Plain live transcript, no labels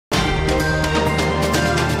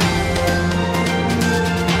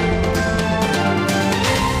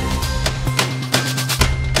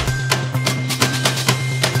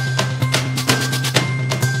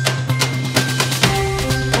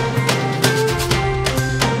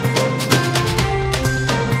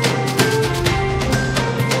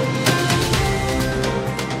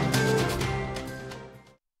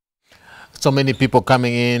So many people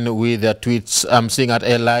coming in with their tweets. I'm seeing at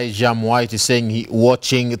Elijah White is saying he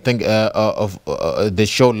watching the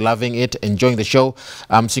show, loving it, enjoying the show.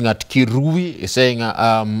 I'm seeing at Kirui is saying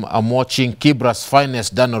I'm watching Kibra's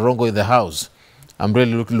finest, Dan Orongo in the house. I'm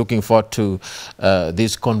really looking forward to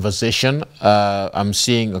this conversation. I'm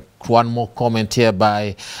seeing one more comment here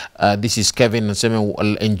by, this is Kevin, saying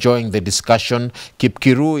enjoying the discussion. Kip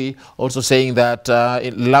Kirui also saying that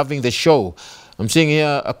loving the show. I'm seeing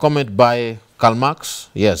here a comment by Karl Marx.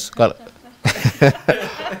 Yes. Why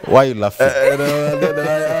are you laughing?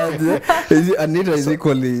 Anita is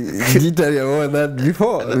equally jittery about that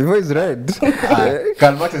before it's read.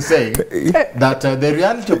 Karl Marx is saying that the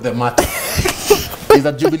reality of the matter is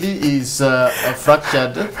that Jubilee is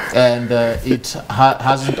fractured and it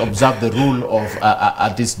hasn't observed the rule of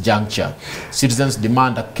at this juncture. Citizens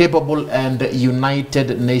demand a capable and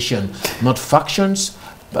united nation, not factions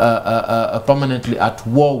permanently at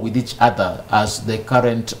war with each other, as the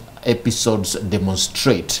current episodes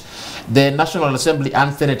demonstrate. The National Assembly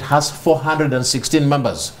and Senate has 416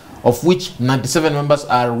 members, of which 97 members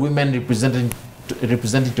are women, representing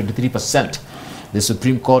 23%. The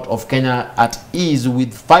Supreme Court of Kenya at ease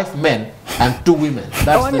with 5 men and 2 women.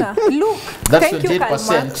 That's Look, that's thank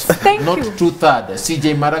 28%, you, not 2/3.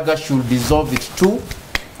 CJ Maraga should dissolve it too.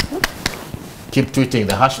 Keep tweeting.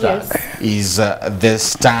 The hashtag is the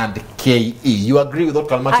stand KE. You agree with what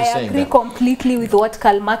Karl Marx is saying? I agree completely with what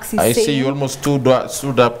Karl Marx is saying. I see you almost stood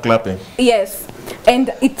up clapping. Yes, and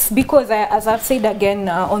it's because, as I've said again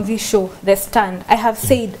on this show, the stand, I have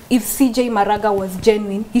said if CJ Maraga was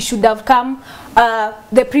genuine, he should have come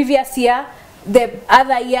the previous year. The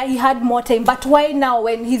other year he had more time, but why now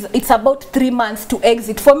when it's about 3 months to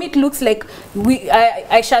exit? For me it looks like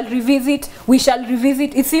I shall revisit, we shall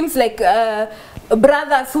revisit. It seems like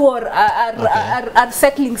brothers who are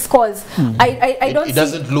settling scores. I don't. It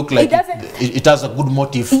doesn't look like it has a good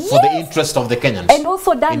motive for the interest of the Kenyans. And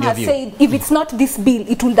also Dan has said if it's not this bill,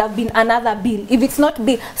 it would have been another bill. If it's not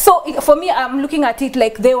bill, so for me I'm looking at it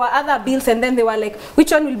like there were other bills and then they were like,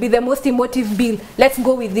 which one will be the most emotive bill? Let's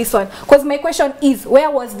go with this one. Because my question is,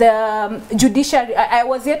 where was the judiciary? I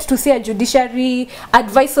was yet to see a judiciary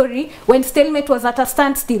advisory when stalemate was at a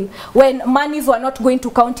standstill, when monies were not going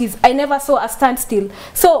to counties. I never saw a standstill.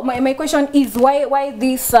 So my question is, why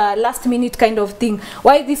this last minute kind of thing?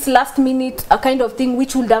 Why this last minute kind of thing,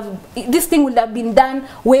 which would have, this thing would have been done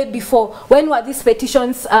way before? When were these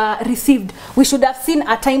petitions received? We should have seen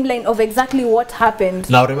a timeline of exactly what happened.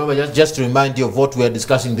 Now remember, just to remind you of what we are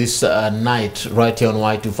discussing this night right here on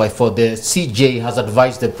Y254, the CJ has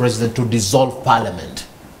advised the president to dissolve parliament.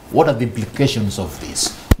 What are the implications of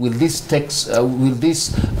this? Will this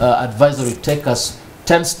advisory take us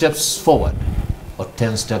 10 steps forward or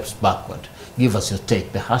 10 steps backward? Give us your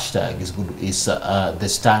take. The hashtag is good. Is the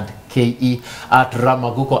stand KE at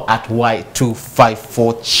Ramaguko at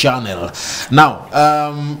Y254 channel. Now,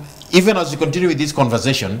 even as we continue with this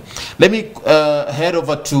conversation, let me head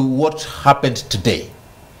over to what happened today.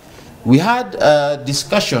 We had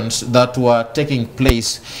discussions that were taking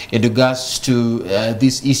place in regards to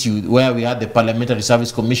this issue, where we had the Parliamentary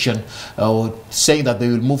Service Commission saying that they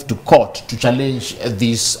will move to court to challenge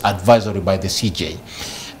this advisory by the CJ.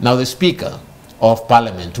 Now, the Speaker of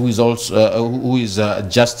Parliament, who is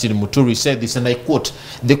Justin Muturi, said this, and I quote,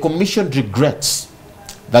 "The Commission regrets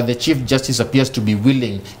that the Chief Justice appears to be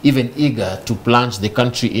willing, even eager, to plunge the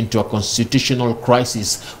country into a constitutional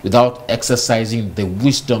crisis without exercising the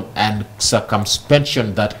wisdom and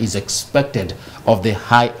circumspection that is expected of the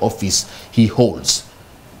high office he holds."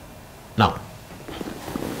 Now,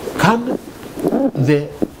 can the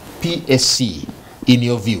PSC, in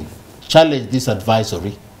your view, challenge this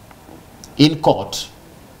advisory in court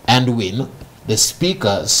and win? The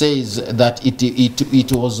Speaker says that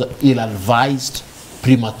it was ill-advised,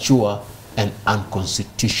 premature and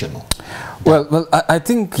unconstitutional. Well, I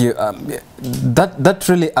think that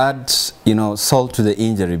really adds, salt to the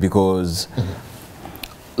injury, because,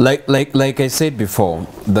 like I said before,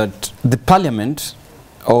 that the Parliament,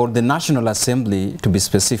 or the National Assembly, to be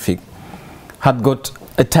specific, had got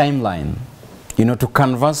a timeline, to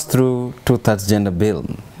canvass through 2/3 gender bill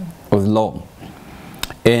of law,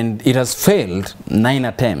 and it has failed 9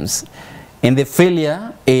 attempts. And the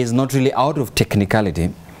failure is not really out of technicality.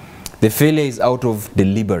 The failure is out of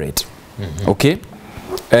deliberate. Okay,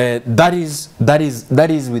 that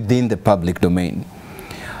is within the public domain.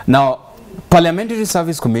 Now, Parliamentary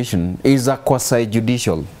Service Commission is a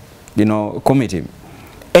quasi-judicial, committee.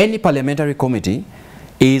 Any parliamentary committee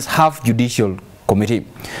is half judicial committee.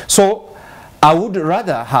 So I would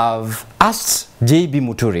rather have asked J.B.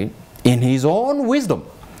 Muturi, in his own wisdom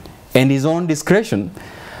and his own discretion,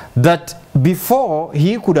 that before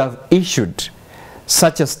he could have issued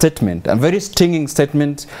such a statement, a very stinging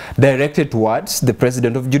statement directed towards the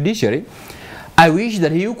President of Judiciary, I wish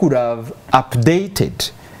that he could have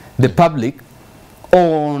updated the public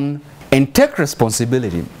on and take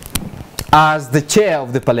responsibility as the chair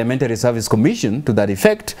of the Parliamentary Service Commission to that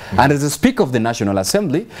effect, and as the Speaker of the National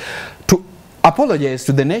Assembly, to apologize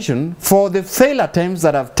to the nation for the failed attempts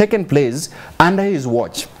that have taken place under his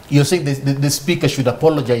watch. You're saying the Speaker should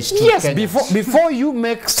apologize to Yes, Kenyans? before you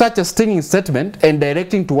make such a stinging statement and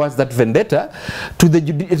directing towards that vendetta to the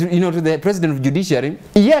to the President of Judiciary,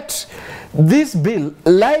 yet this bill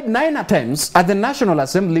lied 9 attempts at the National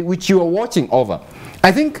Assembly, which you are watching over.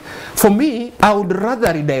 I think, for me, I would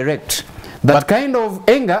rather redirect that kind of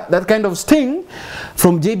anger, that kind of sting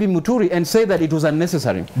from J.B. Muturi and say that it was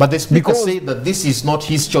unnecessary. But the Speaker said that this is not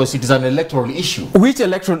his choice, it is an electoral issue. Which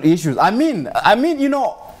electoral issues? I mean, you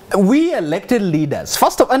know, we elected leaders.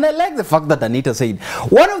 First of all, and I like the fact that Anita said,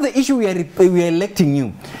 one of the issues we are electing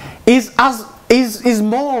you is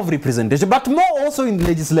more of representation, but more also in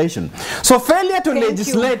legislation. So failure to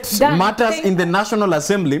legislate matters in the National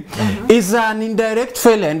Assembly is an indirect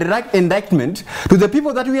failure and direct indictment to the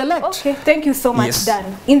people that we elect. Okay, thank you so much,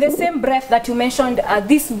 Dan. In the same breath that you mentioned,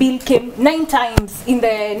 this bill came 9 times in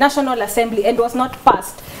the National Assembly and was not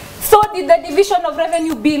passed. So did the Division of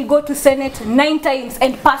Revenue Bill go to Senate 9 times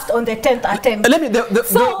and passed on the 10th attempt?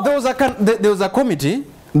 There was a committee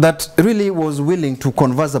that really was willing to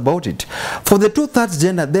converse about it. For the 2/3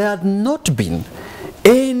 gender, there had not been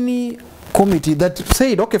any committee that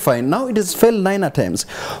said, okay, fine, now it has failed 9 attempts.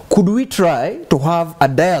 Could we try to have a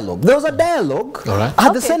dialogue? There was a dialogue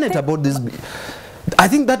at the Senate about this. I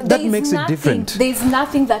think that makes it different. There is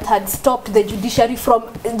nothing that had stopped the judiciary from,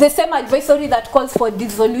 the same advisory that calls for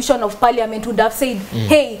dissolution of parliament would have said,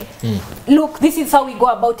 hey, look, this is how we go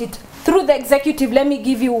about it. Through the executive, let me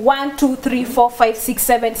give you 1, 2, 3, 4, 5, 6,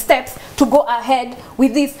 7 steps to go ahead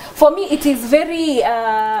with this. For me, it is very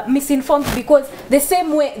misinformed, because the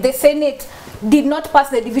same way the Senate did not pass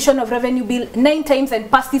the Division of Revenue Bill 9 times and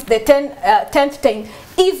passed it the 10th time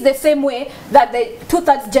is the same way that the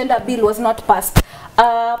 2/3 gender bill was not passed.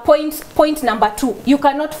 Point number 2, you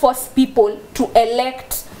cannot force people to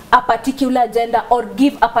elect a particular gender or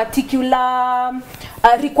give a particular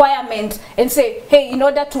requirement and say, hey, in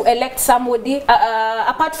order to elect somebody,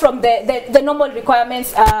 apart from the normal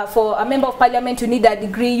requirements for a member of parliament, you need a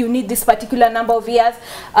degree, you need this particular number of years,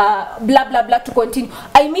 blah, blah, blah, to continue.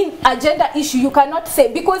 I mean, a gender issue, you cannot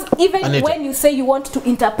say, because even Anita, when you say you want to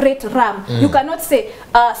interpret RAM, you cannot say,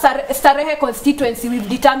 Starehe constituency, we've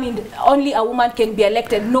determined only a woman can be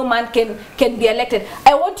elected, no man can be elected.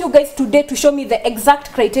 I want you guys today to show me the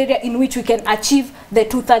exact criteria in which we can achieve the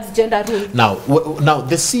 2/3 gender rule. Now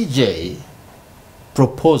the CJ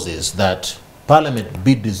proposes that Parliament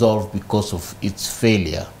be dissolved because of its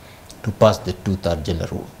failure to pass the 2/3 gender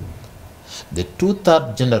rule. The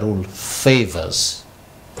 2/3 gender rule favors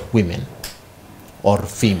women or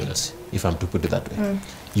females, if I'm to put it that way.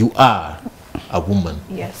 You are a woman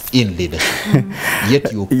in leadership,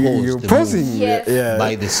 yet you oppose the move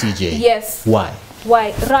by the CJ. Yes. Why?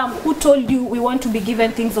 Why? Ram, who told you we want to be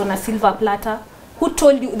given things on a silver platter? Who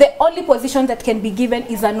told you the only position that can be given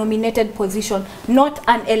is a nominated position, not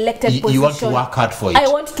an elected position? You want to work hard for it. I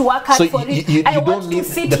want to work hard for it. I want to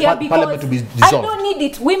sit here because to be dissolved. I don't need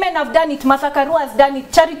it. Women have done it. Martha Karua has done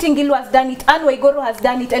it. Charity Ngilu has done it. Anne Waiguru has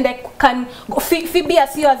done it. And I can, Phoebe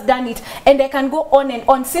Asio has done it. And I can go on and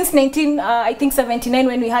on. Since 1979,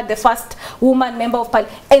 when we had the first woman member of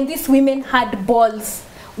parliament. And these women had balls.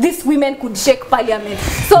 These women could shake parliament.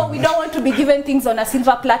 So we don't want to be given things on a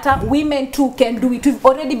silver platter. Women too can do it. We've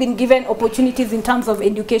already been given opportunities in terms of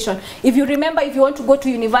education. If you remember, if you want to go to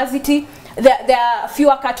university, there are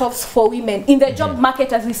fewer cutoffs for women. In the job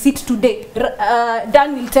market as we sit today,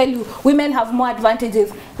 Dan will tell you, women have more advantages.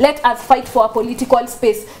 Let us fight for a political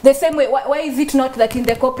space. The same way, why is it not that in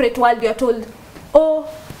the corporate world we are told, oh,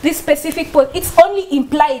 this specific it's only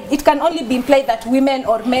implied, it can only be implied that women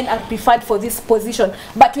or men are preferred for this position.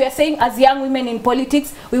 But we are saying as young women in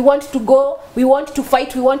politics, we want to go, we want to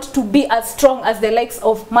fight, we want to be as strong as the likes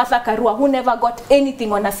of Martha Karua, who never got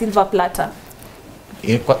anything on a silver platter.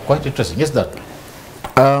 Yeah, quite interesting. Yes, that.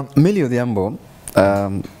 Millie Odhiambo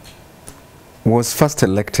was first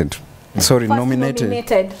elected. Sorry, nominated.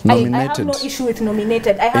 I have no issue with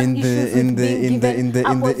nominated. I have issues with being given in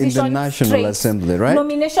the National Assembly, right?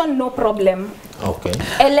 Nomination, no problem. Okay.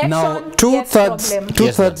 Election, now,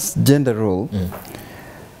 two-thirds gender rule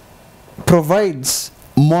provides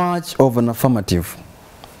much of an affirmative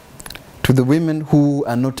to the women who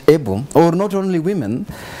are not able, or not only women,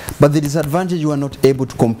 but the disadvantage you are not able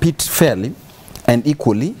to compete fairly and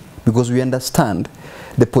equally because we understand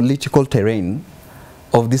the political terrain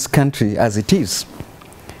of this country as it is.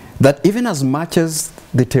 That even as much as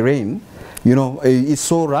the terrain, you know, is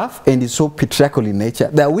so rough and is so patriarchal in nature,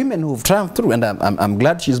 there are women who've triumphed through, and I'm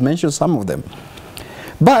glad she's mentioned some of them.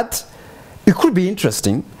 But it could be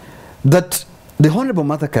interesting that the Honorable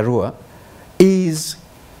Martha Karua is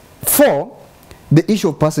for the issue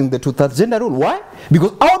of passing the 2/3 gender rule. Why?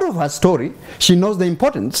 Because out of her story, she knows the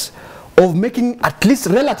importance of making at least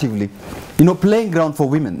relatively, you know, playing ground for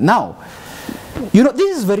women. Now, you know,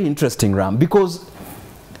 this is very interesting, Ram, because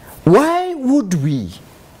why would we,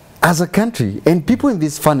 as a country, and people in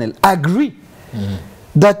this funnel, agree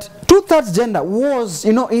that 2/3 gender was,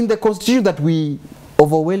 you know, in the constitution that we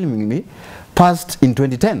overwhelmingly passed in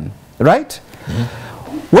 2010, right?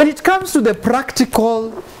 When it comes to the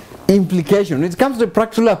practical implication, when it comes to the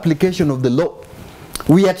practical application of the law,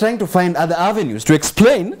 we are trying to find other avenues to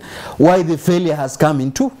explain why the failure has come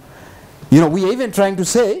into. You know, we are even trying to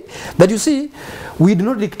say that, you see, we do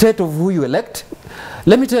not dictate of who you elect.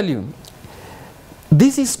 Let me tell you,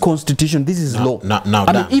 this is constitution, this is law. Now,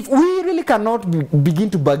 I mean, if we really cannot begin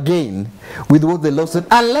to bargain with what the law said,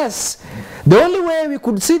 unless the only way we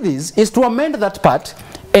could see this is to amend that part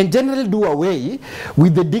and generally do away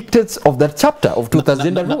with the dictates of that chapter of 2/3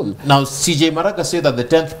 gender rule. Now, CJ Maraga said that the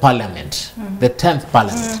 10th Parliament,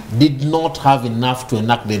 did not have enough to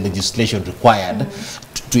enact the legislation required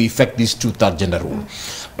to effect this 2/3 gender rule.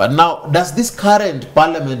 But now, does this current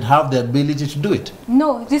Parliament have the ability to do it?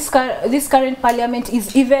 No, this current Parliament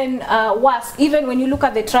is even worse. Even when you look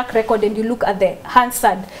at the track record and you look at the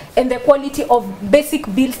Hansard and the quality of basic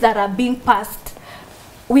bills that are being passed,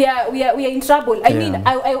 we are in trouble. I mean,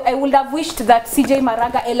 I would have wished that CJ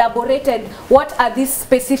Maraga elaborated what are these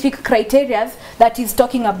specific criteria that he's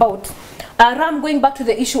talking about. Ram, going back to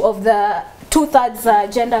the issue of the 2/3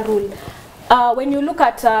 gender rule, when you look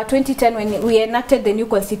at 2010, when we enacted the new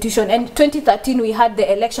constitution, and 2013 we had the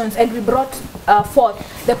elections and we brought forth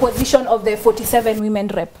the position of the 47 women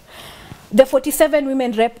rep. The 47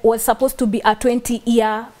 women rep was supposed to be a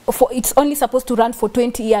 20-year, it's only supposed to run for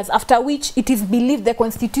 20 years, after which it is believed the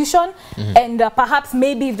constitution and perhaps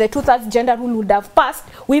maybe if the 2/3 gender rule would have passed,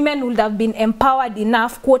 women would have been empowered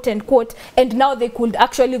enough, quote unquote, and now they could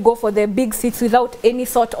actually go for the big seats without any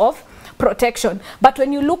sort of protection. But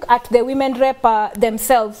when you look at the women rep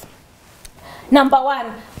themselves, number one,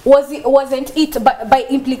 wasn't it by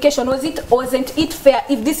implication, wasn't it fair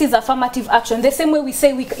if this is affirmative action? The same way we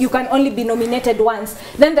say you can only be nominated once,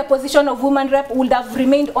 then the position of woman rep would have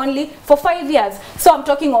remained only for 5 years. So I'm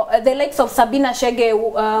talking the likes of Sabina Shege,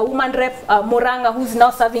 woman rep, Maraga, who's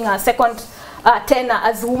now serving her second tenure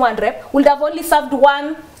as woman rep, would have only served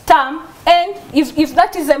 1 term, and if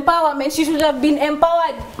that is empowerment, she should have been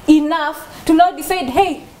empowered enough to now decide,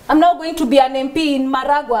 hey, I'm not going to be an MP in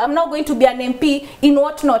Maraga, I'm not going to be an MP in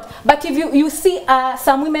whatnot. But if you see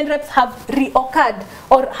some women reps have reoccurred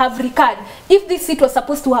or have recurred, if this seat was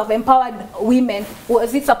supposed to have empowered women,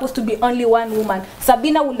 was it supposed to be only one woman?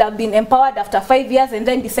 Sabina would have been empowered after 5 years and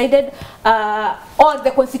then decided, or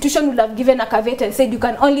the constitution would have given a caveat and said you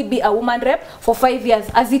can only be a woman rep for 5 years.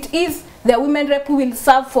 As it is, the women rep who will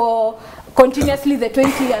serve for continuously the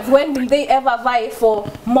 20 years, when will they ever vie for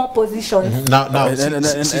more positions? Now,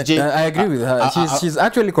 I agree with her. She's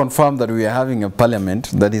actually confirmed that we are having a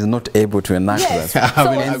parliament that is not able to enact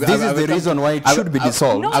that. This is the reason why it should be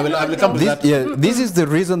dissolved. I will come to that. Yeah, this is the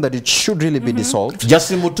reason that it should really be dissolved.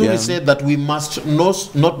 Justin Muturi said that we must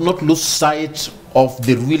not lose sight of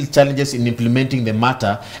the real challenges in implementing the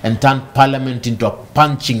matter and turn parliament into a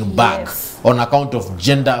punching bag on account of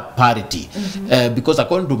gender parity. Because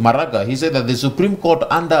according to Maraga, he said that the Supreme Court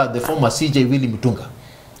under the former CJ Willy Mutunga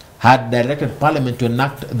had directed parliament to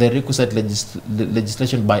enact the requisite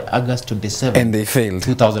legislation by August 27, and they failed.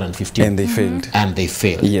 2015. And they failed. And they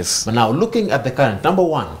failed. Yes. But now looking at the current, number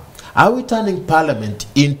one, are we turning parliament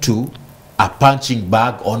into a punching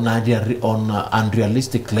bag on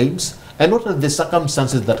unrealistic claims? And what are the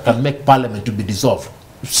circumstances that can make parliament to be dissolved?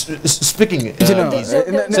 Speaking, saying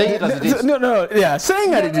it as it is.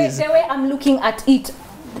 Saying as it is. The way I'm looking at it,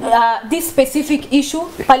 this specific issue,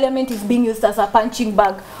 parliament is being used as a punching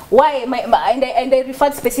bag. Why? And I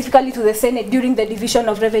referred specifically to the Senate during the division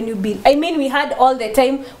of revenue bill. I mean, we had all the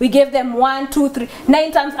time, we gave them 1, 2, 3,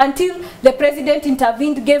 9 times until the president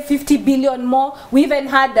intervened, gave 50 billion more. We even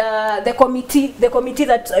had the committee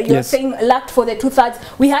that you're saying lacked for the 2/3.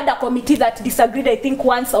 We had a committee that disagreed, I think,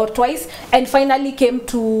 once or twice, and finally came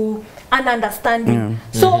to an understanding.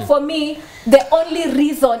 So for me, the only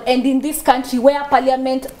reason, and in this country where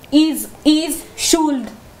parliament should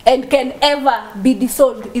and can ever be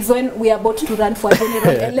dissolved is when we are about to run for a general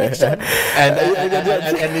election. And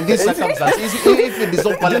in this circumstance, if we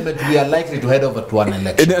dissolve parliament, we are likely to head over to an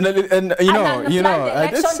election. And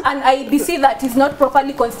IBC that is not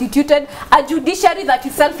properly constituted, a judiciary that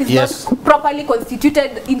itself is not properly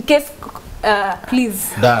constituted in case.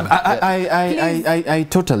 Please. Dan, I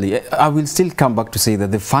totally. I will still come back to say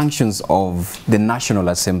that the functions of the National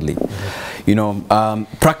Assembly, you know,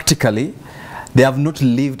 practically, they have not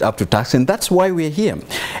lived up to task, and that's why we're here.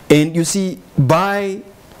 And you see, by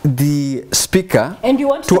the speaker and you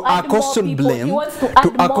want to accustomed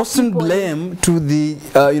blame to the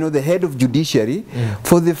you know, the head of judiciary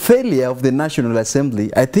for the failure of the National Assembly,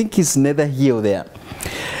 I think is neither here or there.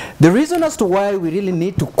 The reason as to why we really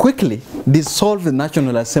need to quickly dissolve the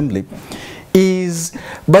National Assembly is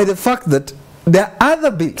by the fact that there are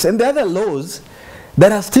other bills and there are other laws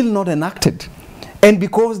that are still not enacted. And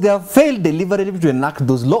because they have failed deliberately to enact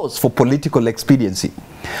those laws for political expediency.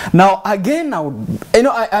 Now, again,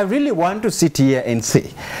 I really want to sit here and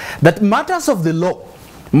say that matters of the law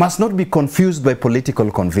must not be confused by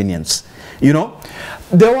political convenience. You know,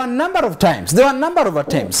 there were a number of times, there were a number of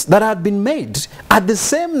attempts that had been made at the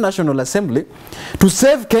same National Assembly to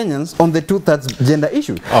save Kenyans on the 2/3 gender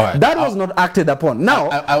issue. Right. That was not acted upon. Now,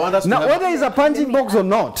 I want us to now whether it's a punching box or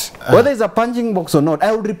not,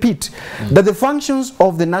 I will repeat that the functions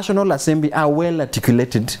of the National Assembly are well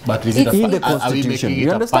articulated in the Constitution.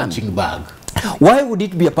 You understand? Punching bag? Why would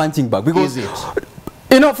it be a punching bag? Because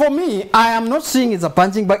you know, for me, I am not seeing it's a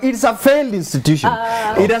punching bag. It's a failed institution.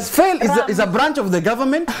 It has failed. It's a branch of the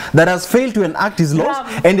government that has failed to enact its laws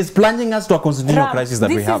and is plunging us to a constitutional crisis that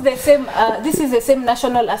we have. This is the same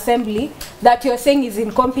National Assembly that you're saying is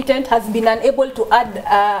incompetent, has been unable to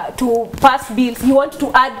add to pass bills. You want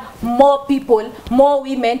to add more people, more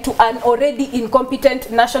women to an already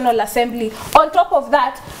incompetent National Assembly. On top of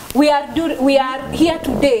that, we are here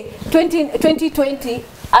today, 2020,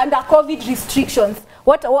 under COVID restrictions.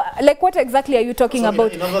 What exactly are you talking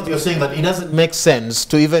about? In other words, you're saying that it doesn't make sense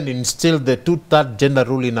to even instill the 2/3 gender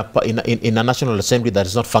rule in a National Assembly that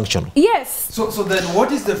is not functional. Yes. So then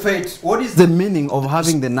what is the fate? What is the meaning of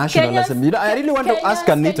having the National Assembly? I really want to ask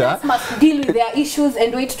Anita. Kenyans must deal with their issues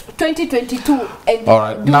and wait 2022. And all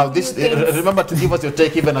right. Now this, remember to give us your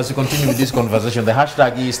take even as you continue with this conversation. The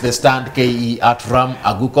hashtag is the stand KE at Ram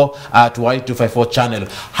Aguko at Y254 channel.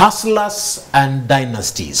 Hustlers and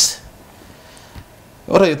dynasties.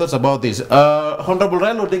 What are your thoughts about this? Honorable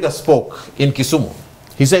Raila Odinga spoke in Kisumu.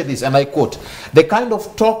 He said this, and I quote, "The kind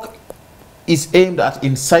of talk is aimed at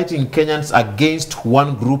inciting Kenyans against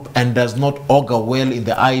one group and does not augur well in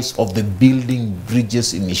the eyes of the Building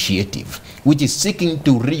Bridges initiative, which is seeking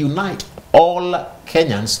to reunite all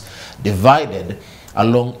Kenyans divided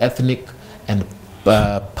along ethnic and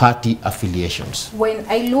party affiliations." When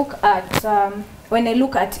I look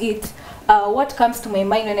at it, what comes to my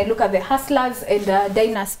mind when I look at the hustlers and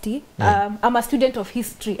dynasty, I'm a student of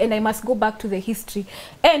history and I must go back to the history.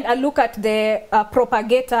 And I look at the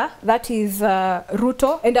propagator, that is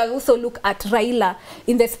Ruto, and I also look at Raila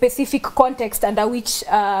in the specific context under which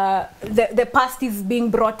the past is being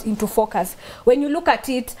brought into focus. When you look at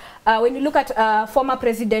it, when you look at former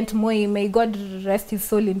President Moi, may God rest his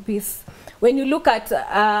soul in peace, when you look at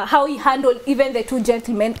how he handled even the two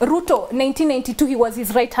gentlemen, Ruto, 1992, he was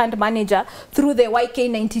his right-hand manager through the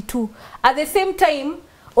YK92. At the same time,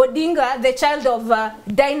 Odinga, the child of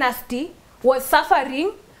dynasty, was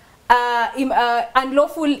suffering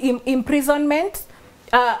unlawful imprisonment,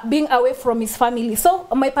 being away from his family. So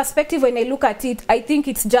my perspective when I look at it, I think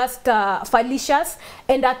it's just fallacious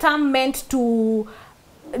and a term meant to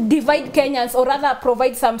divide Kenyans, or rather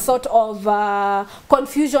provide some sort of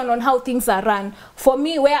confusion on how things are run. For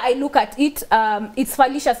me, where I look at it, it's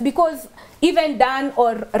fallacious because even Dan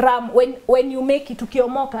or Ram, when you make it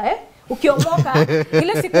ukiomoka, ukiomoka,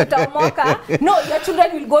 ile siku utaomoka, no, your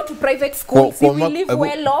children will go to private schools. You will live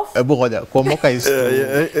well off. Kuomoka is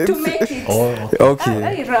to make it. Oh,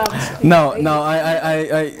 okay. Now,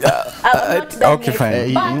 okay,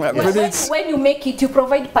 fine. But when you make it, you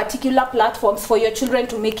provide particular platforms for your children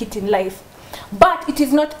to make it in life. But it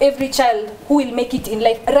is not every child who will make it in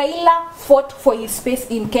life. Raila fought for his space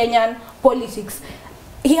in Kenyan politics.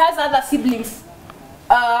 He has other siblings.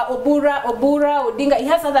 Obura, Odinga, he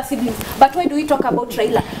has other siblings. But why do we talk about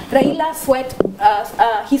Raila? Raila sweat,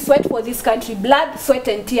 he sweat for this country, blood, sweat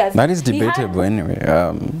and tears. That is debatable anyway.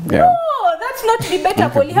 Yeah. No, that's not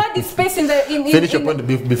debatable. He had his space in the... Finish your point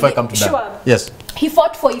before I come to that. Sure. Yes. he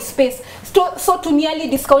fought for his space. So to merely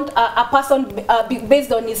discount a person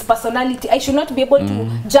based on his personality, I should not be able to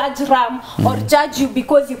judge Ram or judge you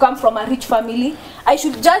because you come from a rich family. I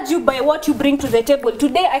should judge you by what you bring to the table.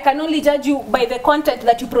 Today, I can only judge you by the content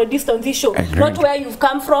that you produced on this show, not where you've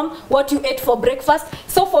come from, what you ate for breakfast.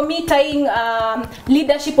 So for me, tying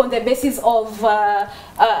leadership on the basis of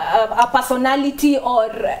a personality or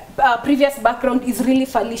previous background is really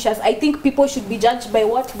fallacious. I think people should be judged by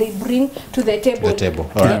what they bring to the table.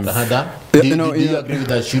 All right, Hada, do you agree with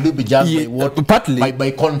that? Should you be judged by what? Partly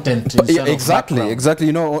by content. Exactly.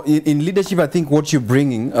 You know, in leadership, I think what you're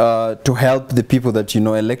bringing to help the people that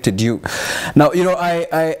elected you. Now,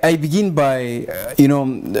 I begin by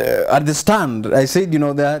at the stand, I said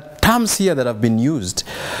there are terms here that have been used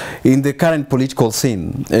in the current political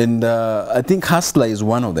scene, and I think hustler is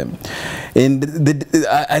one of them. And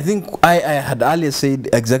I think I had earlier said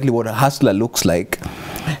exactly what a hustler looks like,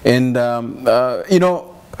 and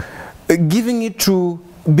giving it to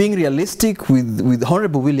being realistic with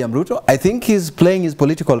Honorable William Ruto. I think he's playing his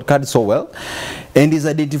political card so well, and is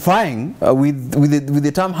identifying with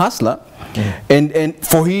the term hustler, and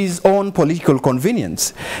for his own political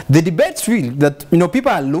convenience. The debates feel that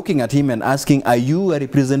people are looking at him and asking, are you a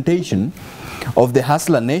representation of the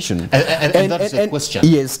hustler nation? And that's a question.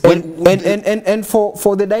 Yes, and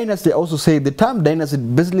for the dynasty, I also say the term dynasty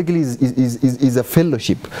basically is a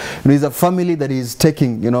fellowship. It's a family that is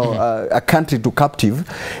taking a country to captive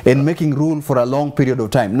and making rule for a long period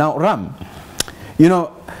of time. Now, Ram,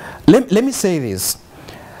 let me say this: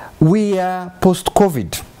 we are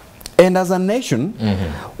post-COVID. And as a nation,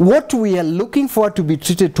 what we are looking for to be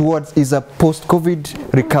treated towards is a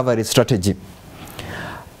post-COVID recovery strategy.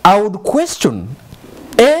 I would question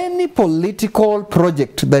any political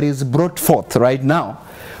project that is brought forth right now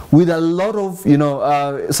with a lot of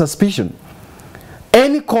suspicion.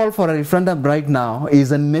 Any call for a referendum right now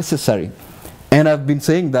is unnecessary, and I've been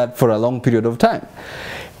saying that for a long period of time.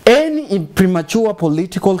 Any premature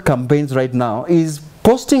political campaigns right now is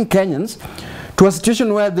posting Kenyans to a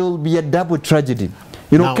situation where there will be a double tragedy.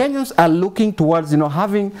 Kenyans are looking towards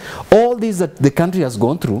having all these that the country has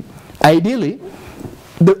gone through. Ideally,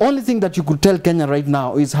 the only thing that you could tell Kenya right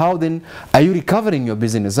now is how then are you recovering your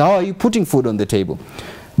business? How are you putting food on the table?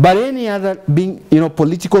 But any other being,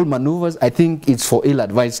 political maneuvers, I think it's for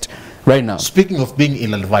ill-advised right now. Speaking of being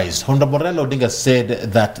ill-advised, Honorable Raila Odinga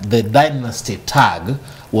said that the dynasty tag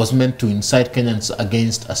was meant to incite Kenyans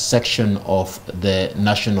against a section of the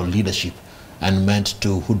national leadership and meant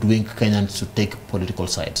to hoodwink Kenyans to take political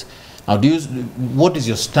sides. Now, what is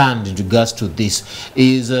your stand in regards to this?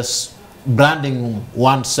 Is branding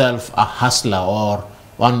oneself a hustler or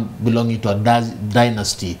one belonging to a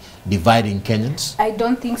dynasty dividing Kenyans? I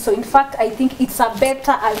don't think so. In fact, I think it's a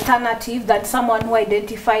better alternative than someone who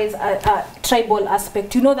identifies a tribal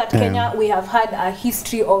aspect. You know that Kenya, we have had a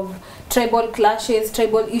history of tribal clashes,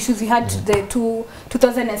 tribal issues. We had the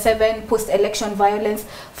 2007 post-election violence.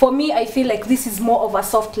 For me, I feel like this is more of a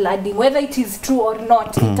soft landing, whether it is true or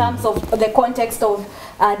not in terms of the context of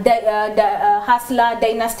the hustler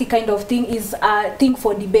dynasty kind of thing is a thing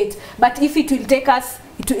for debate. But if it will take us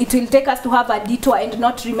it will take us to have a detour and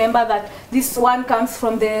not remember that this one comes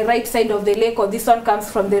from the right side of the lake, or this one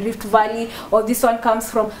comes from the Rift Valley, or this one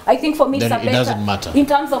comes from, I think for me it's a better, doesn't matter. In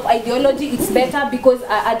terms of ideology, it's better because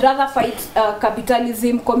I'd rather fight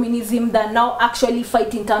capitalism, communism than now actually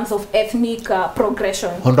fight in terms of ethnic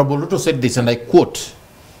progression. Honorable Ruto said this, and I quote,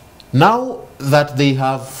 "Now that they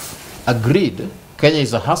have agreed Kenya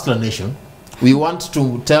is a hustler nation, we want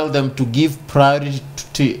to tell them to give priority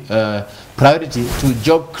to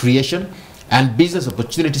job creation and business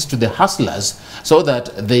opportunities to the hustlers so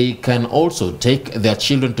that they can also take their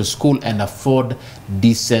children to school and afford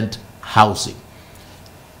decent housing."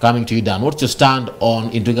 Coming to you, Dan, what's your stand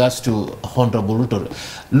on in regards to Honorable Ruto?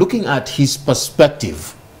 Looking at his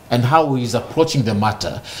perspective and how he is approaching the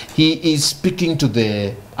matter, he is speaking to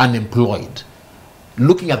the unemployed.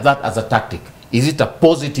 Looking at that as a tactic, is it a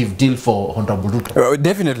positive deal for Honorable Ruto?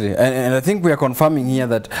 Definitely, and I think we are confirming here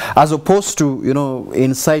that as opposed to,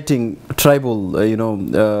 inciting tribal,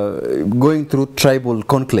 going through tribal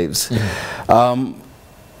conclaves,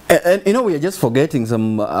 and we are just forgetting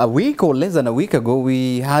a week or less than a week ago,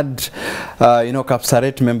 we had,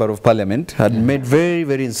 Kapsaret Member of Parliament had made very,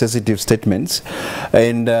 very insensitive statements,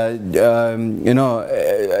 and Joan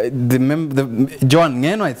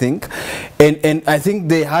Ngeno, I think, and I think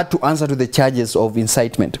they had to answer to the charges of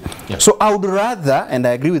incitement. Yes. So I would rather, and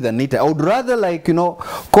I agree with Anita, I would rather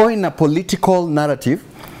coin a political narrative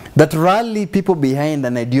that rally people behind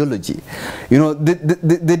an ideology.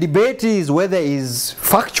 The debate is whether it's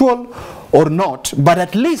factual or not, but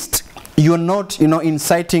at least you're not,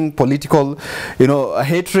 inciting political,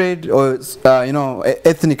 hatred or,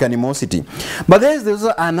 ethnic animosity. But there's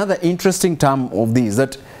another interesting term of these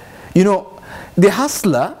that, the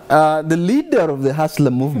hustler, the leader of the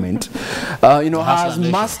hustler movement, has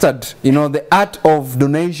mastered, the art of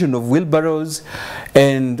donation of wheelbarrows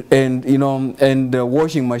and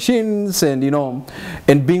washing machines and,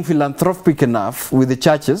 and being philanthropic enough with the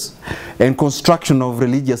churches and construction of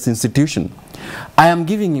religious institutions. I am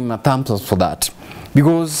giving him a thumbs up for that,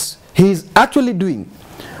 because he's actually doing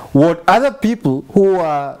what other people who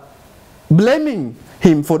are blaming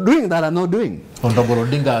him for doing that are not doing. Honorable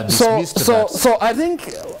Odinga dismissed that. So I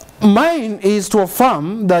think mine is to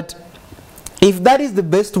affirm that if that is the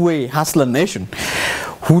best way Hustler Nation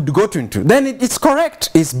would go into, then it's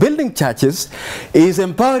correct. It's building churches, is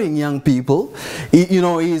empowering young people,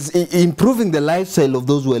 is improving the lifestyle of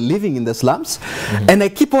those who are living in the slums. And I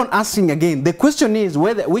keep on asking again, the question is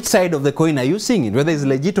which side of the coin are you seeing it, whether it's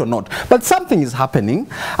legit or not. But something is happening,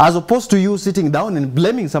 as opposed to you sitting down and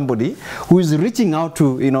blaming somebody who is reaching out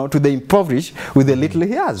to, to the impoverished with the little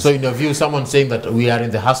he has. So in your view, someone saying that we are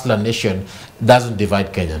in the Hustler Nation doesn't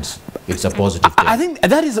divide Kenyans. It's a positive thing. I think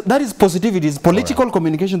that is positivity. It's political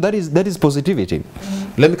communication. That is positivity.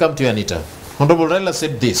 Let me come to you, Anita. Honorable Raila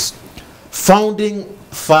said this: founding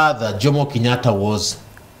father Jomo Kenyatta was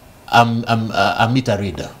a meter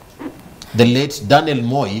reader. The late Daniel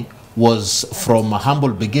Moi was from humble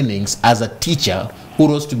beginnings as a teacher who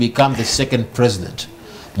rose to become the second president.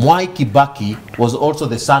 Mwai Kibaki was also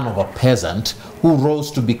the son of a peasant who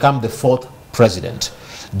rose to become the fourth president.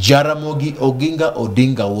 Jaramogi Oginga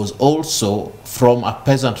Odinga was also from a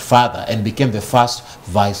peasant father and became the first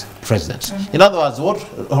vice president. In other words,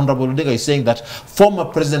 what Honorable Odinga is saying, that former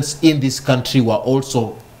presidents in this country were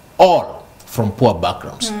also all from poor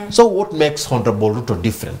backgrounds. So what makes Honorable Ruto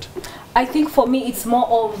different? I think for me it's more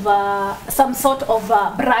of some sort of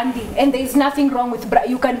branding, and there is nothing wrong with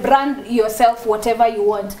you can brand yourself whatever you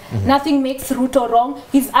want. Nothing makes Ruto wrong.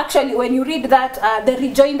 He's actually, when you read that the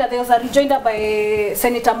rejoinder, there was a rejoinder by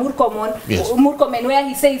Senator Murkomen, where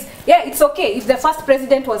he says, yeah, it's okay if the first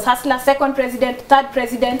president was hustler, second president, third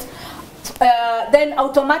president, then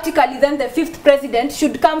automatically then the fifth president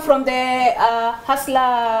should come from the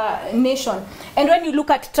hustler nation. And when you look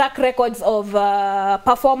at track records of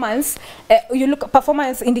performance, you look at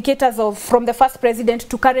performance indicators of from the first president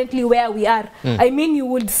to currently where we are. I mean, you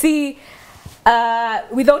would see,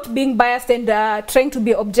 without being biased and trying to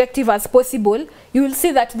be objective as possible, you will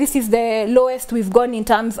see that this is the lowest we've gone in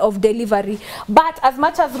terms of delivery. But as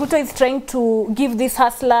much as Ruto is trying to give this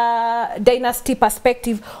hustler dynasty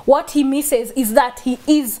perspective, what he misses is that he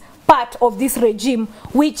is part of this regime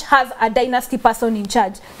which has a dynasty person in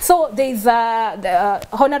charge. So there is the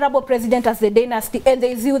honorable president as the dynasty, and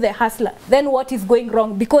there is you, the hustler. Then what is going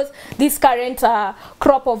wrong? Because this current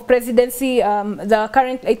crop of presidency, the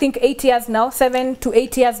current, I think 8 years now, 7 to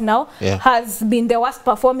 8 years now, has been the worst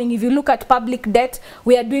performing. If you look at public debt,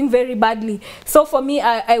 we are doing very badly. So for me,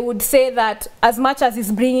 I would say that as much as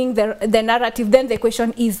it's bringing the narrative, then the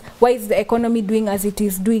question is, why is the economy doing as it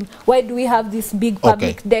is doing? Why do we have this big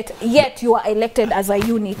public debt? Yet you are elected as a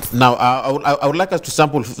unit. Now, I would like us to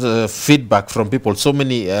sample feedback from people. So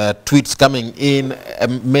many tweets coming in,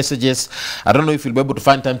 messages. I don't know if you'll be able to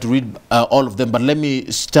find time to read all of them, but let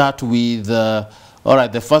me start with, all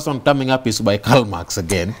right, the first one coming up is by Karl Marx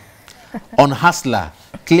again. On Hustler,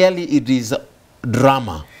 clearly it is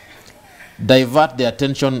drama. To divert the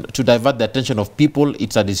attention of people,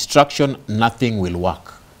 it's a distraction, nothing will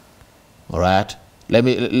work. All right.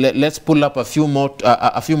 Let's pull up a few more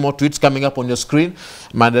tweets coming up on your screen.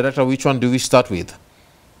 My director, which one do we start with?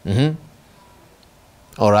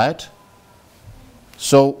 All right.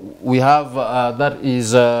 So we have that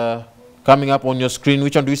is coming up on your screen.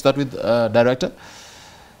 Which one do we start with, director?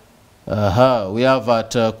 We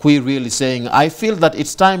have Kui really saying, I feel that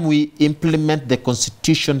it's time we implement the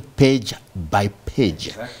constitution page by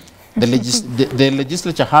page. The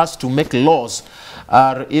legislature has to make laws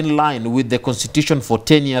are in line with the constitution for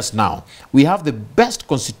 10 years now. We have the best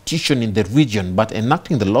constitution in the region, but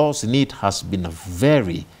enacting the laws in it has been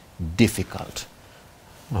very difficult.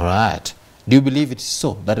 All right. Do you believe it is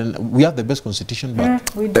so? That we have the best constitution,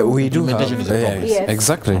 but we do. Implementation is a problem. Yes.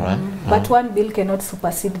 Exactly. All right. But one bill cannot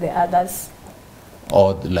supersede the others.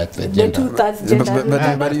 or like the The gender. two-thirds gender But- rule.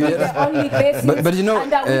 but- but you- the only basis but you know,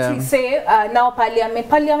 under which we say now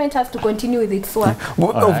Parliament has to continue with its work.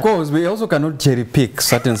 Well, All of right. course, we also cannot cherry pick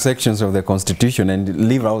certain sections of the Constitution and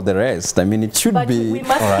leave out the rest. I mean, it should But be. we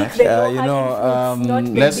must Alright. pick the You know, not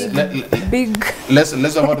the let's- big. Let's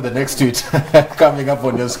move on to the next tweet coming up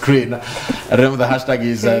on your screen. Remember the hashtag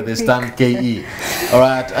is the stand KE. All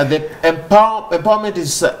right, the empowerment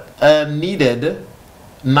is needed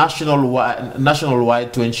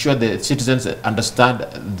nationwide to ensure the citizens understand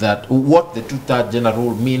that what the two-thirds gender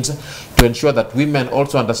rule means, to ensure that women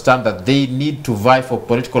also understand that they need to vie for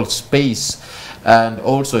political space, and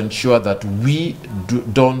also ensure that we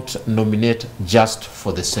don't nominate just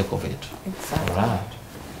for the sake of it. Exactly. All right.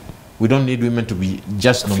 We don't need women to be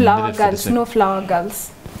just Flower nominated for the girls, sake. no flower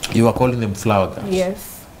girls. You are calling them flower girls.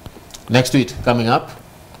 Yes. Next tweet coming up.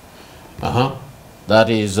 That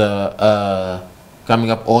is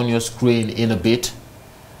coming up on your screen in a bit.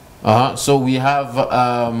 So we have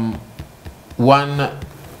one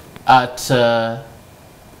at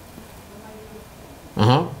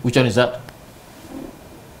which one is that?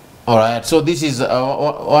 All right, so this is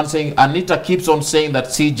one saying, Anita keeps on saying that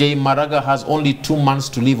CJ Maraga has only 2 months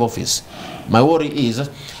to leave office. My worry is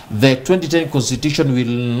the 2010 constitution will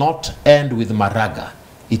not end with Maraga.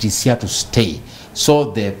 It is here to stay.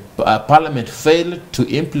 So the parliament failed to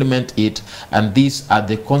implement it, and these are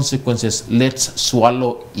the consequences. Let's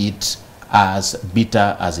swallow it as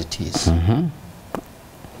bitter as it is.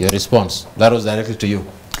 Your response, that was directly to you,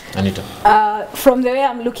 Anita. From the way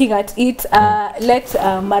I'm looking at it, let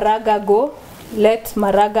Maraga go. Let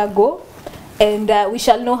Maraga go. And we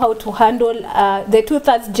shall know how to handle the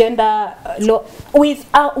two-thirds gender law with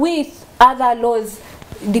other laws,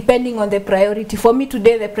 depending on the priority. For me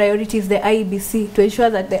today, the priority is the IEBC, to ensure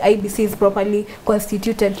that the IEBC is properly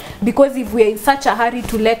constituted. Because if we are in such a hurry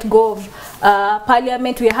to let go of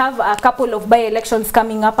Parliament, we have a couple of by-elections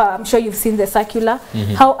coming up. I'm sure you've seen the circular.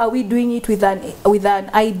 How are we doing it with an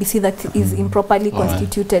IEBC that is improperly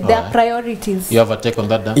constituted? There are priorities. You have a take on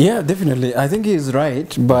that, Dan? Yeah, definitely. I think he is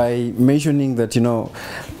right by mentioning that, you know,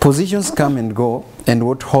 positions come and go, and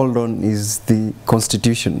what hold on is the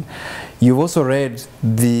Constitution. You've also read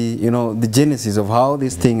the, you know, the genesis of how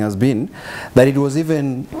this thing has been, that it was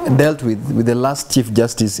even dealt with the last Chief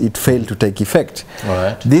Justice. It failed to take effect. All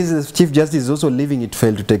right. This is Chief Justice is also leaving it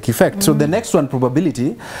failed to take effect. So the next one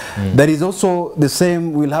probability, that is also the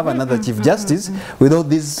same. We'll have another Chief Justice without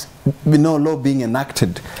this, you know, law being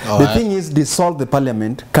enacted. The thing is, dissolve the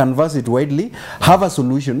Parliament, canvass it widely, have a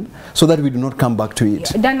solution so that we do not come back to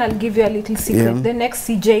it. Dan, I'll give you a little secret. Yeah. The next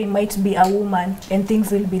CJ might be a woman, and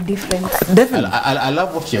things will be different. Definitely. I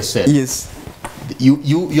love what you said. Yes.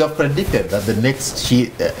 You have predicted that the next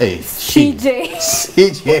CJ.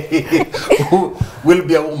 CJ who will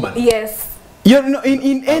be a woman. Yes. You know,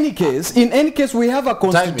 in any case, we have a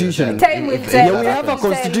constitution. Time will tell. Yeah, we have a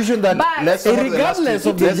constitution that, Let's have the regardless last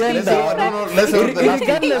of the tweet. gender, Let's have the last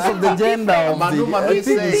regardless of the gender, of Manu is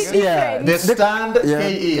saying, yeah, the stand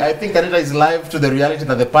KE. I think Anita is live to the reality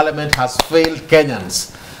that the parliament has failed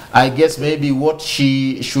Kenyans. I guess maybe what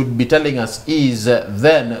she should be telling us is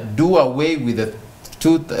then do away with the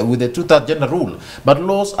two-thirds gender rule. But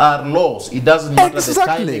laws are laws. It doesn't matter the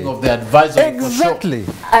timing of the advisory. Exactly.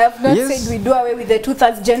 I have not Yes. said we do away with the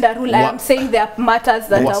two-thirds gender rule. I am saying there are matters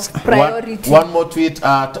that are priority. One more tweet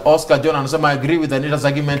at Oscar John and some. I agree with Anita's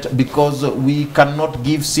argument because we cannot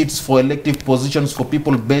give seats for elective positions for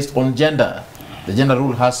people based on gender. The gender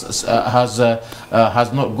rule has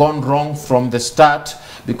not gone wrong from the start,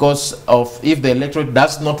 because of if the electorate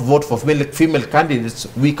does not vote for female candidates,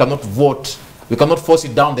 we cannot vote. We cannot force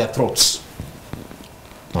it down their throats.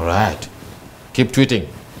 All right. Keep tweeting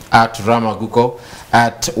at Ramaguko,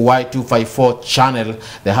 at Y254 channel.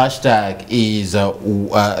 The hashtag is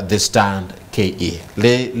the stand KE.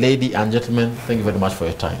 Lady and gentlemen, thank you very much for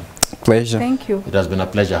your time. Pleasure. Thank you. It has been a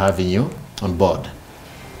pleasure having you on board.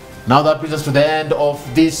 Now that brings us to the end of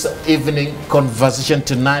this evening conversation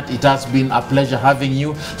tonight. It has been a pleasure having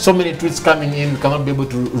you. So many tweets coming in, cannot be able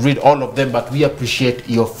to read all of them, but we appreciate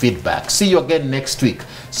your feedback. See you again next week.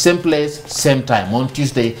 Same place, same time, on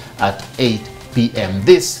Tuesday at 8 p.m.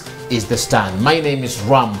 This is The Stand. My name is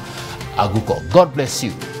Ram Aguko. God bless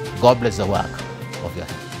you. God bless the work of your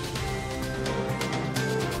hands.